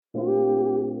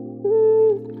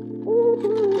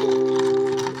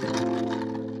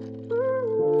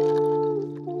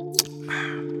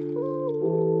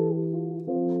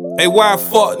Hey, why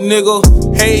fuck, nigga?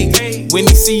 Hey, when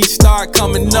he see you start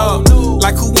coming up,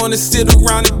 like who wanna sit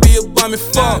around and be a bum and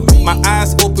fuck? My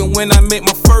eyes open when I make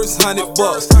my first $100.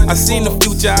 I seen the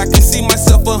future, I can see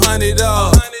myself 100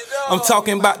 up. I'm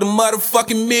talking about the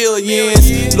motherfucking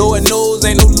millions. Lord knows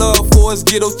ain't no love for us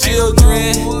ghetto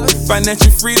children.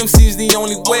 Financial freedom seems the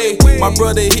only way. My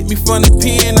brother hit me from the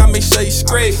pen, I make sure you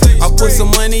straight. I put some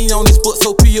money on this book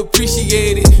so he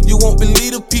appreciate it. You won't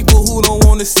believe the people who don't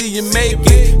wanna see you make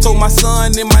it. Told my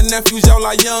son and my nephews, y'all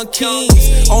are young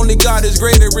kings. Only God is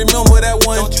greater, remember that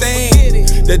one thing.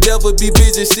 The devil be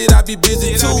busy, shit, I be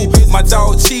busy too. My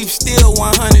dog Chief still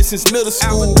 100 since middle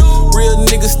school. Real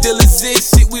niggas still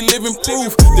exist, shit, we living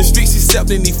proof. The streets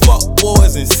accepting these fuck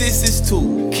boys and sissies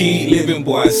too. Keep living,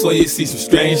 boy, I swear you see some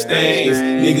strange things.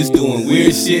 Niggas doing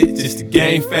weird shit just to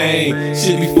gain fame.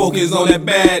 Should be focused on that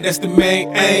bad, that's the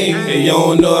main aim. And you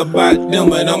don't know about them,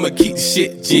 but I'ma keep the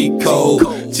shit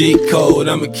G-code. G-code,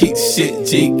 I'ma keep the shit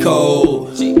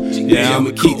G-code. Yeah,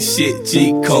 I'ma keep the shit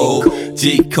G-code.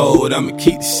 G-code, I'ma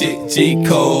keep the shit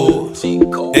G-code.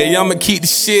 Hey, I'ma keep the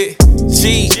shit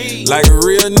G, like a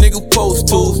real nigga supposed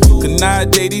to. Cause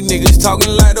nowadays these niggas talking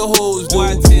like the hoes do.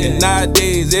 And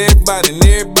nowadays everybody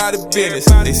business.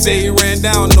 They say he ran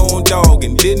down on dog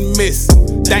and didn't miss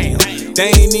him. Damn,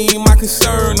 they ain't even my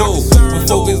concern though. I'm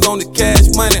focused on the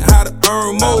cash money, how to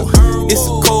earn more. It's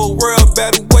a cold world,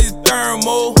 better wear your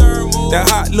thermal. That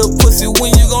hot little pussy,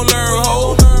 when you gon' learn,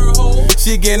 ho?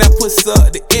 She getting that pussy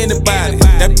up to anybody.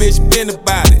 That bitch been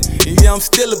about it, and yeah, I'm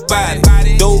still about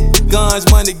it. Dope, guns,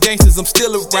 money, gangsters, I'm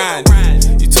still around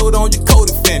it. You told on your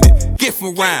co-defendant, get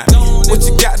from rhyme. What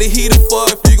you got the heater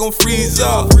for if you gon' freeze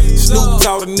up? Snoop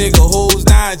taught a nigga hoes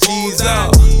 9 G's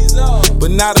up.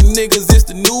 But now the niggas, it's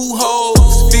the new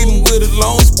hoes. Feed them with a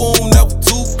long spoon, never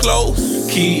too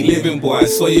close. Keep living, boy, I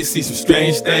swear you see some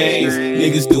strange things.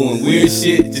 Niggas doing weird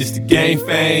shit just to gain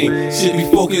fame. Should be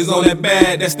focused on that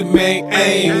bad, that's the main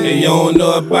aim. And you don't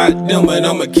know about them, but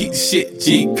I'ma keep the shit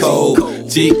G-code.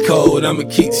 G-code, I'ma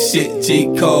keep the shit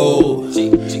G-code.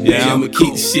 Yeah, I'ma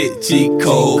keep the shit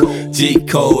G-code.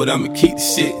 G-code, I'ma keep the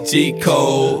shit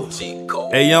G-code.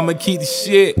 Hey, I'ma keep the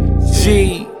shit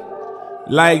G.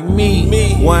 Like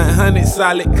me, 100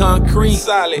 solid concrete.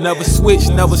 Never switch,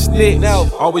 never snitch.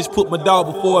 Always put my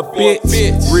dog before a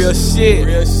bitch. Real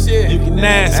shit. You can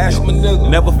ask me.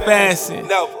 Never fasten.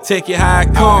 Take it how I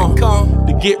come.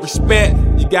 To get respect,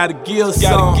 you gotta give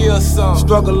some.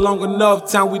 Struggle long enough,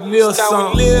 time we live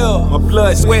some. My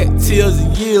blood, sweat, tears,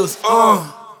 and years.